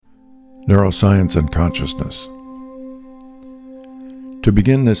Neuroscience and Consciousness. To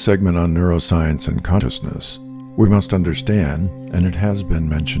begin this segment on neuroscience and consciousness, we must understand, and it has been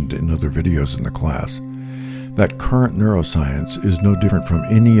mentioned in other videos in the class, that current neuroscience is no different from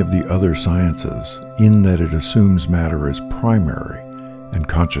any of the other sciences in that it assumes matter is primary and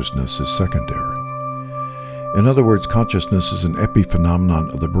consciousness is secondary. In other words, consciousness is an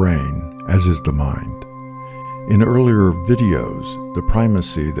epiphenomenon of the brain, as is the mind. In earlier videos, the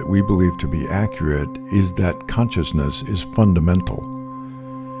primacy that we believe to be accurate is that consciousness is fundamental.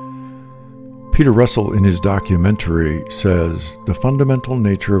 Peter Russell, in his documentary, says the fundamental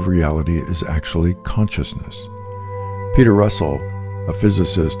nature of reality is actually consciousness. Peter Russell, a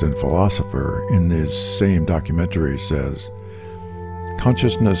physicist and philosopher, in his same documentary says,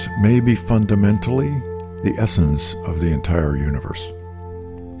 consciousness may be fundamentally the essence of the entire universe.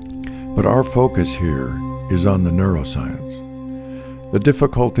 But our focus here is on the neuroscience. The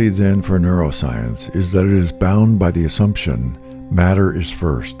difficulty then for neuroscience is that it is bound by the assumption matter is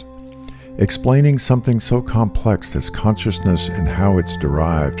first. Explaining something so complex as consciousness and how it's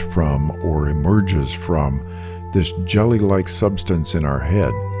derived from or emerges from this jelly-like substance in our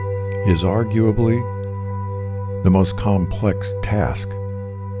head is arguably the most complex task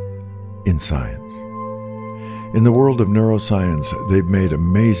in science. In the world of neuroscience, they've made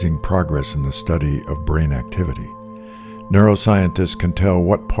amazing progress in the study of brain activity. Neuroscientists can tell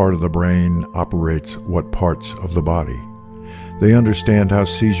what part of the brain operates what parts of the body. They understand how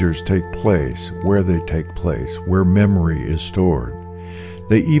seizures take place, where they take place, where memory is stored.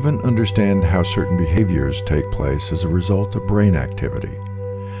 They even understand how certain behaviors take place as a result of brain activity.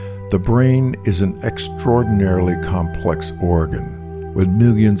 The brain is an extraordinarily complex organ, with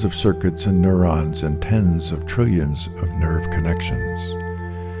millions of circuits and neurons and tens of trillions of nerve connections.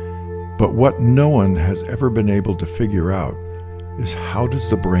 But what no one has ever been able to figure out is how does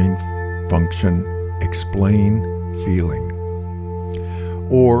the brain function, explain feeling?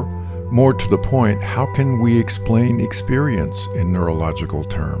 Or, more to the point, how can we explain experience in neurological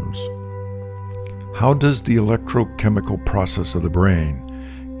terms? How does the electrochemical process of the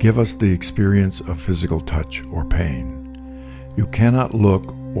brain give us the experience of physical touch or pain? You cannot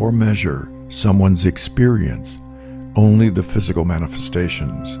look or measure someone's experience, only the physical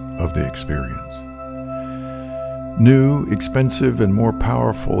manifestations of the experience. New, expensive, and more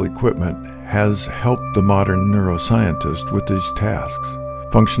powerful equipment has helped the modern neuroscientist with these tasks.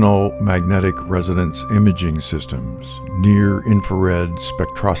 Functional magnetic resonance imaging systems, near-infrared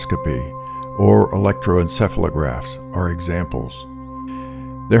spectroscopy, or electroencephalographs are examples.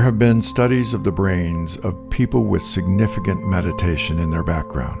 There have been studies of the brains of people with significant meditation in their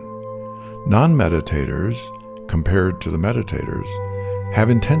background. Non-meditators, compared to the meditators, have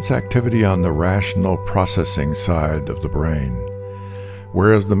intense activity on the rational processing side of the brain,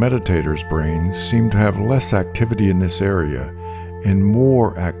 whereas the meditators' brains seem to have less activity in this area and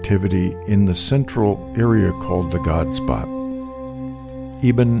more activity in the central area called the God spot.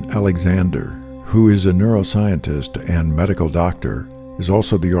 Ibn Alexander, who is a neuroscientist and medical doctor, is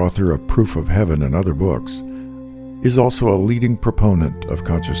also the author of Proof of Heaven and other books, is also a leading proponent of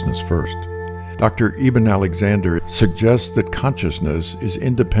consciousness first. Dr. Ibn Alexander suggests that consciousness is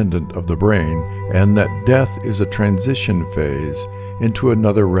independent of the brain and that death is a transition phase into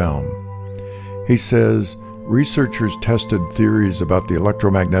another realm. He says, researchers tested theories about the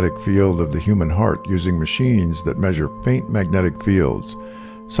electromagnetic field of the human heart using machines that measure faint magnetic fields,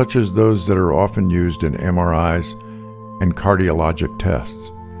 such as those that are often used in MRIs and cardiologic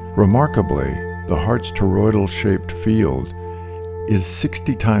tests. Remarkably, the heart's toroidal-shaped field is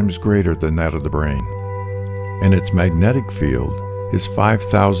 60 times greater than that of the brain, and its magnetic field is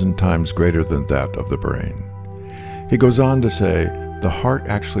 5,000 times greater than that of the brain. He goes on to say, the heart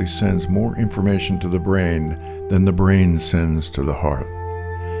actually sends more information to the brain than the brain sends to the heart.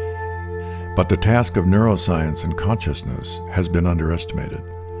 But the task of neuroscience and consciousness has been underestimated.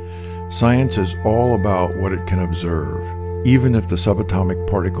 Science is all about what it can observe, even if the subatomic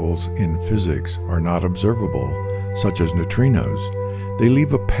particles in physics are not observable, such as neutrinos. They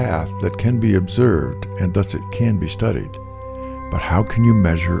leave a path that can be observed and thus it can be studied. But how can you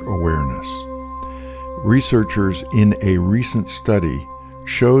measure awareness? Researchers in a recent study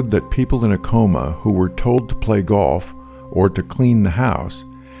showed that people in a coma who were told to play golf or to clean the house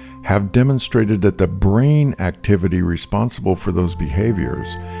have demonstrated that the brain activity responsible for those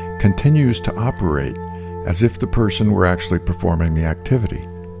behaviors continues to operate as if the person were actually performing the activity.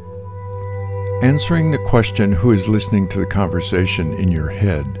 Answering the question who is listening to the conversation in your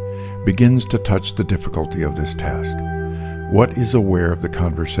head begins to touch the difficulty of this task. What is aware of the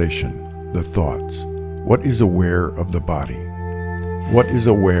conversation, the thoughts? What is aware of the body? What is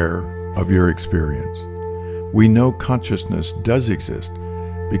aware of your experience. We know consciousness does exist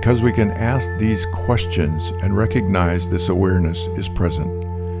because we can ask these questions and recognize this awareness is present.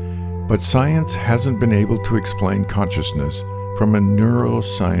 But science hasn't been able to explain consciousness from a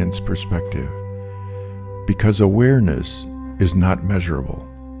neuroscience perspective because awareness is not measurable.